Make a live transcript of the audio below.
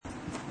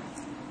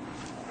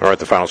All right,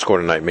 the final score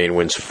tonight, Maine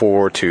wins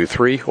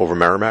 4-3 over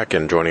Merrimack,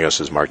 and joining us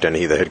is Mark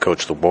Dennehy, the head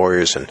coach of the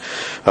Warriors. And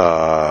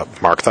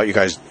Mark, thought you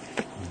guys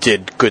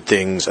did good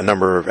things at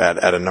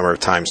a number of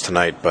times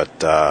tonight,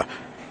 but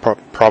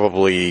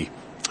probably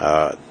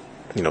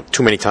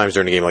too many times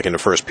during the game, like in the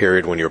first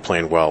period when you were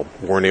playing well,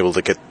 weren't able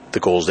to get the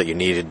goals that you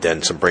needed.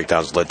 Then some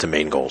breakdowns led to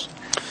Maine goals.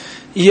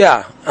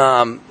 Yeah,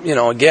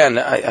 again,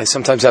 I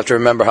sometimes have to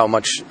remember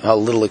how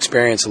little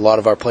experience a lot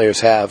of our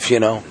players have.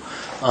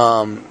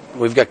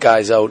 We've got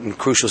guys out in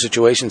crucial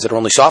situations that are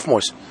only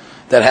sophomores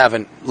that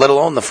haven't, let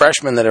alone the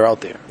freshmen that are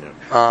out there.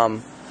 Yeah.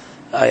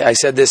 I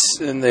said this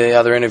in the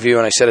other interview,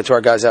 and I said it to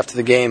our guys after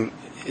the game.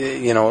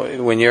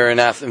 When you're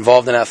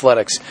involved in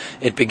athletics,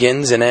 it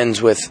begins and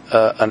ends with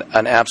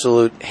an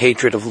absolute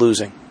hatred of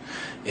losing.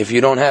 If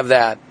you don't have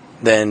that,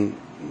 then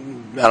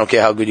I don't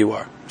care how good you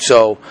are.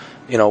 So,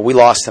 we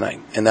lost tonight,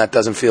 and that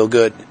doesn't feel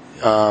good.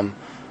 So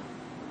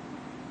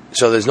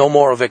there's no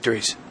moral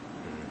victories.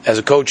 As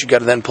a coach, you got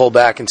to then pull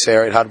back and say,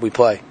 all right, how did we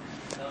play?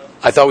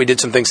 I thought we did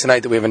some things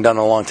tonight that we haven't done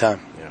in a long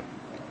time.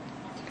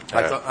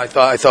 Yeah. I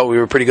thought we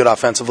were pretty good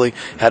offensively,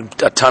 had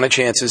a ton of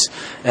chances,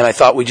 and I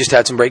thought we just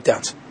had some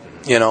breakdowns,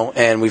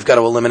 and we've got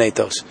to eliminate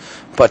those.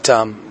 But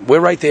we're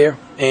right there,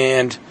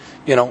 and,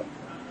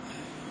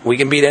 we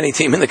can beat any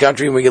team in the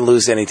country and we can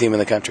lose to any team in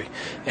the country.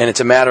 And it's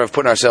a matter of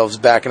putting ourselves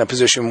back in a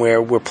position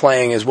where we're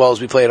playing as well as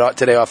we played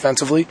today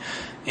offensively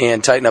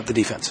and tighten up the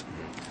defense.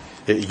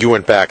 You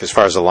went back, as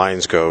far as the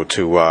lines go,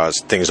 to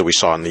things that we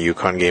saw in the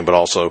UConn game, but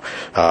also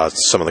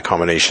some of the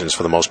combinations,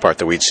 for the most part,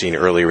 that we'd seen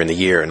earlier in the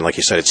year. And like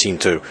you said, it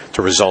seemed to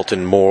result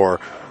in more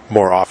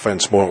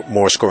offense,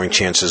 more scoring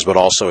chances, but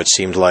also it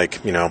seemed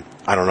like,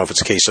 I don't know if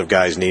it's a case of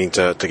guys needing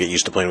to get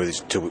used to playing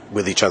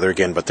with each other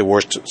again, but there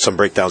were some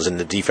breakdowns in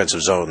the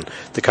defensive zone,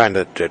 the kind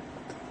that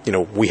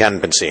we hadn't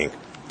been seeing.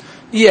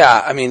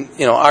 Yeah,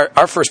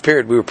 our first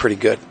period, we were pretty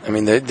good.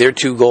 Their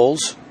 2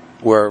 goals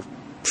were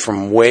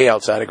from way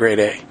outside of grade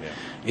A.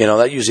 Yeah.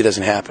 That usually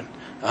doesn't happen.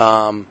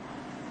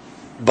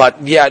 But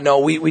yeah, no,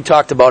 we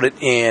talked about it,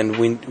 and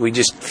we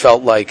just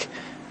felt like,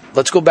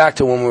 let's go back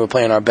to when we were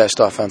playing our best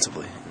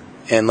offensively,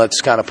 and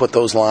let's kind of put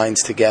those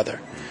lines together.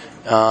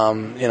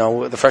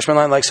 The freshman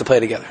line likes to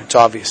play together. It's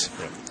obvious.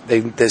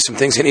 Yeah. There's some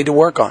things they need to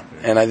work on,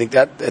 and I think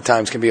that at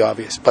times can be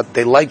obvious. But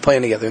they like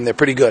playing together, and they're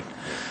pretty good.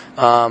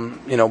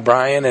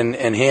 Brian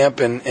and Hamp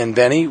and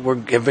Benny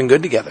have been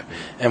good together,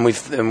 and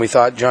we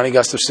thought Johnny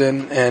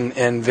Gustafson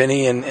and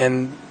Vinny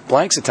and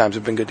Blanks at times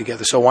have been good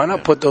together. So why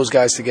not put those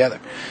guys together?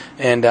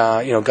 And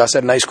Gus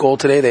had a nice goal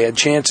today. They had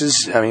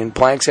chances.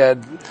 Blanks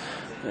had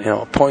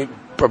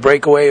a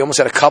breakaway, almost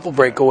had a couple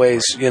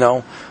breakaways.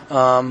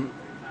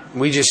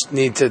 We just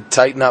need to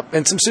tighten up.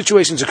 And some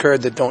situations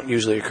occurred that don't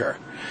usually occur.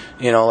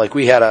 Like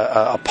we had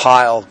a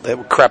pile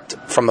that crept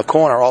from the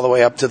corner all the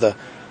way up to the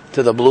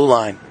blue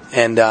line.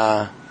 And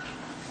our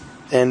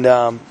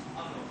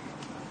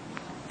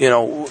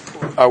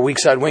weak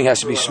side wing has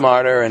to be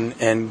smarter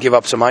and give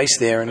up some ice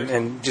there,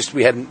 and just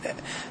it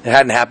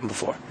hadn't happened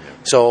before.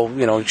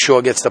 So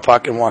Shore gets the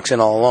puck and walks in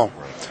all alone.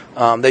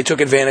 They took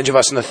advantage of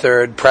us in the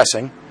third,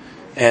 pressing,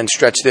 and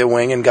stretched their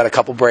wing and got a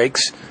couple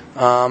breaks.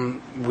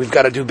 We've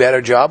got to do a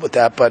better job with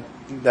that, but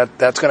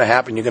that's going to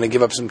happen. You're going to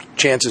give up some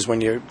chances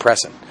when you're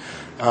pressing.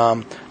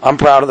 I'm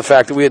proud of the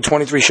fact that we had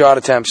 23 shot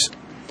attempts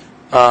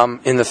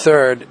in the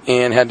third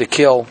and had to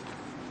kill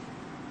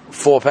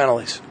 4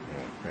 penalties.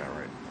 Yeah,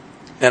 right.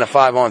 And a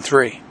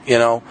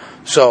 5-on-3,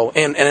 So,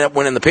 and that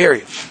went in the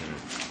period.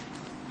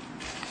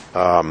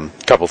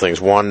 Couple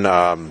things. One,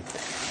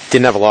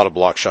 didn't have a lot of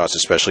block shots,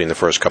 especially in the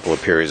first couple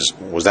of periods.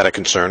 Was that a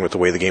concern with the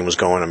way the game was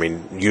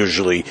going?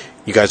 Usually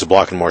you guys are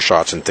blocking more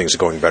shots and things are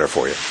going better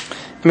for you.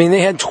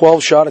 They had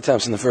 12 shot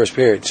attempts in the first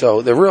period,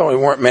 so there really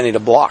weren't many to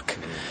block.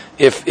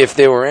 If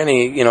there were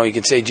any, you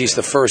could say, geez,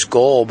 the first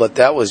goal, but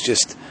that was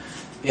just,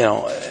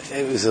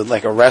 it was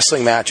like a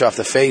wrestling match off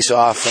the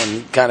face-off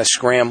and kind of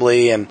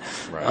scrambly. And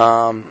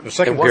right. The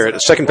second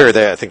period,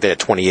 I think they had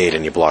 28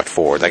 and you blocked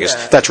 4. I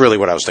guess that's really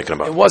what I was thinking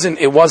about.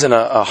 It wasn't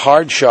a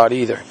hard shot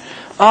either.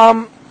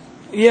 Again,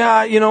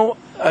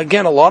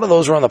 a lot of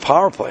those were on the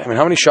power play.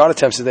 How many shot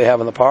attempts did they have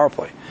on the power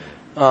play?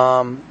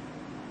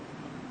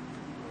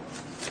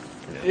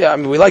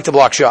 We like to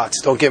block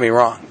shots. Don't get me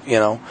wrong,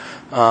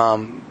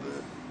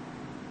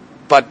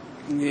 But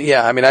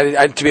yeah,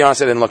 I to be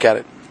honest, I didn't look at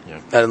it. Yeah. I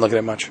didn't look at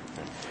it much.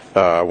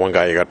 One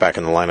guy you got back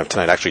in the lineup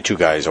tonight. Actually, 2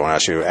 guys. I want to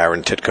ask you: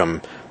 Aaron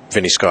Titcomb,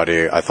 Vinny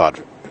Scotty. I thought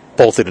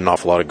both did an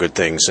awful lot of good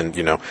things, and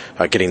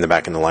getting them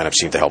back in the lineup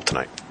seemed to help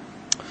tonight.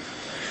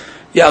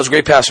 Yeah, it was a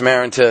great pass from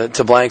Aaron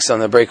to Blanks on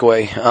the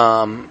breakaway.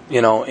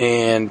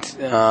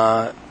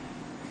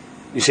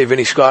 You say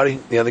Vinny Scotty,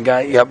 the other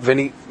guy? Yep,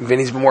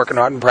 Vinny's been working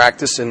hard in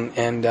practice, and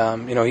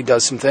he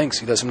does some things.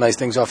 He does some nice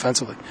things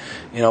offensively.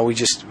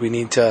 We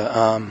need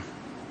to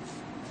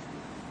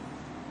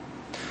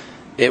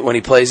when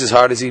he plays as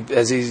hard as he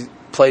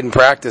played in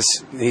practice,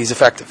 he's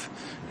effective.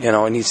 He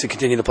needs to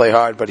continue to play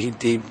hard, but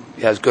he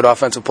has good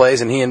offensive plays,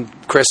 and he and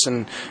Chris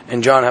and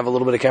John have a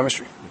little bit of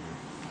chemistry.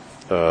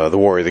 the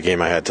Warrior of the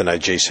game I had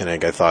tonight, Jason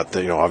Egg. I thought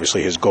that,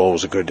 obviously his goal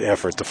was a good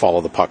effort to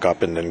follow the puck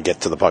up and then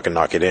get to the puck and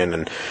knock it in.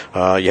 And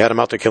you had him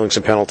out there killing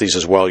some penalties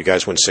as well. You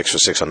guys went 6 for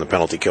 6 on the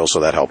penalty kill, so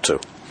that helped too.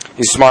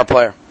 He's a smart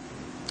player.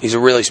 He's a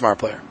really smart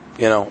player,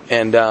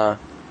 and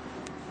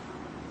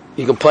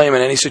you can play him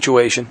in any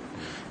situation.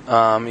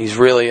 He's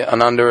really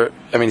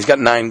he's got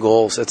 9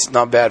 goals. That's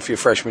not bad for your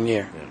freshman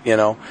year,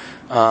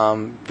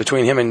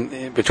 Between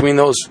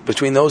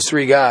those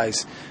 3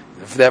 guys,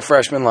 that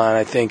freshman line,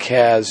 I think,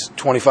 has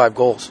 25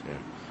 goals. Yeah.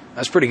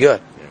 That's pretty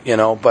good,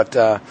 But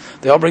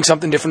they all bring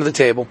something different to the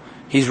table.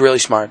 He's really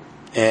smart,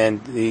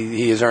 and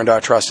he has earned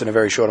our trust in a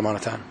very short amount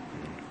of time.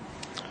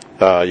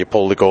 You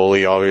pulled the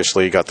goalie,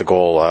 obviously. You got the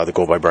goal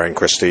by Brian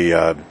Christie.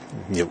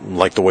 You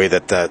like the way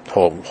that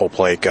whole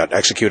play got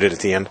executed at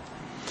the end?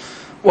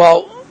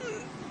 Well,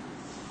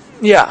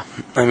 yeah.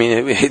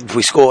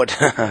 We scored.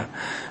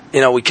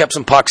 We kept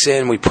some pucks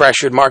in. We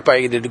pressured. Mark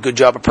Bayer did a good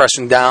job of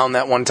pressing down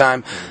that one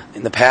time.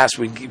 In the past,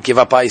 we'd give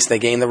up ice. They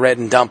gain the red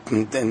and dump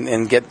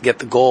and get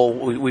the goal.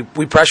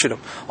 We pressured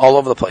them all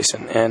over the place.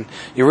 And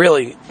you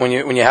really, when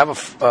you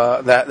have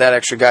that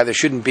extra guy, there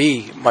shouldn't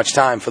be much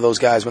time for those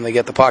guys when they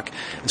get the puck.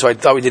 And so I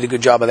thought we did a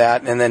good job of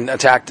that. And then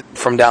attacked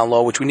from down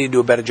low, which we need to do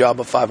a better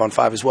job of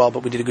 5-on-5 as well.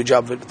 But we did a good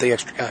job of it with the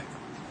extra guy.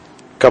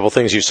 A couple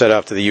things you said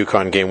after the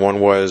UConn game. One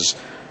was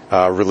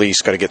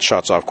release, got to get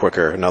shots off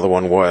quicker. Another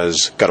one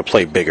was got to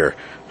play bigger.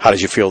 How did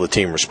you feel the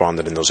team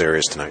responded in those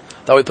areas tonight?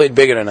 Thought we played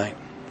bigger tonight.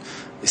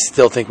 I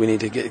still think we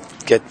need to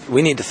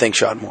we need to think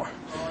shot more.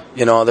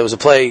 There was a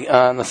play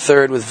on the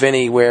third with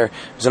Vinny where it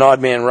was an odd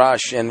man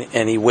rush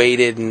and he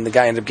waited and the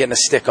guy ended up getting a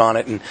stick on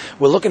it, and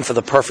we're looking for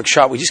the perfect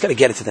shot. We just got to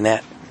get it to the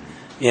net.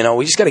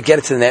 We just got to get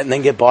it to the net and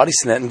then get bodies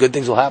to the net, and good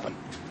things will happen.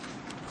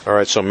 All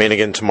right, so Main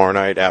again tomorrow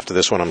night. After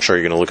this one, I'm sure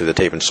you're going to look at the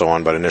tape and so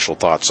on, but initial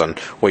thoughts on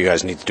what you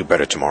guys need to do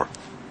better tomorrow?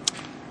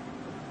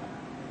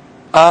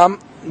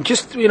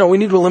 We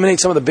need to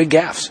eliminate some of the big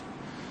gaffes.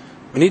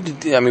 We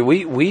need to.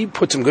 We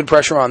put some good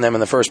pressure on them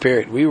in the first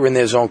period. We were in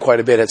their zone quite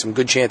a bit, had some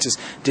good chances,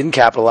 didn't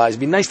capitalize.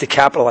 It'd be nice to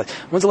capitalize.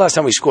 When's the last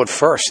time we scored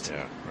first?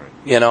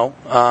 Yeah,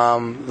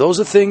 right.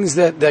 Those are things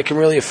that can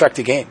really affect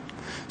the game.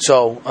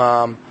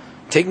 So,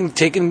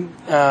 taking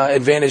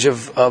advantage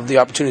of the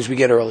opportunities we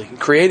get early,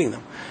 creating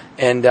them,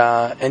 and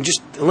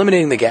just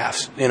eliminating the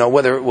gaffes.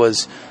 Whether it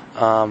was,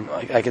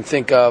 I can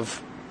think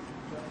of.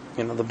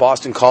 The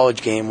Boston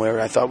College game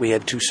where I thought we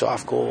had 2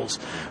 soft goals.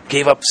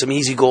 Gave up some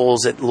easy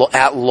goals at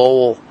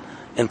Lowell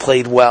and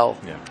played well.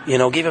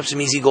 Yeah. Gave up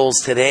some easy goals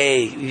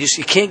today. You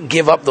can't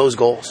give up those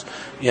goals.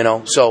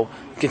 So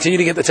continue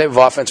to get the type of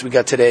offense we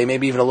got today,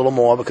 maybe even a little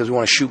more because we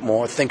want to shoot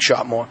more, think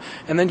shot more,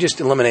 and then just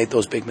eliminate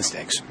those big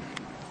mistakes.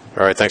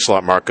 All right, thanks a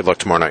lot, Mark. Good luck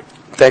tomorrow night.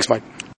 Thanks, Mike.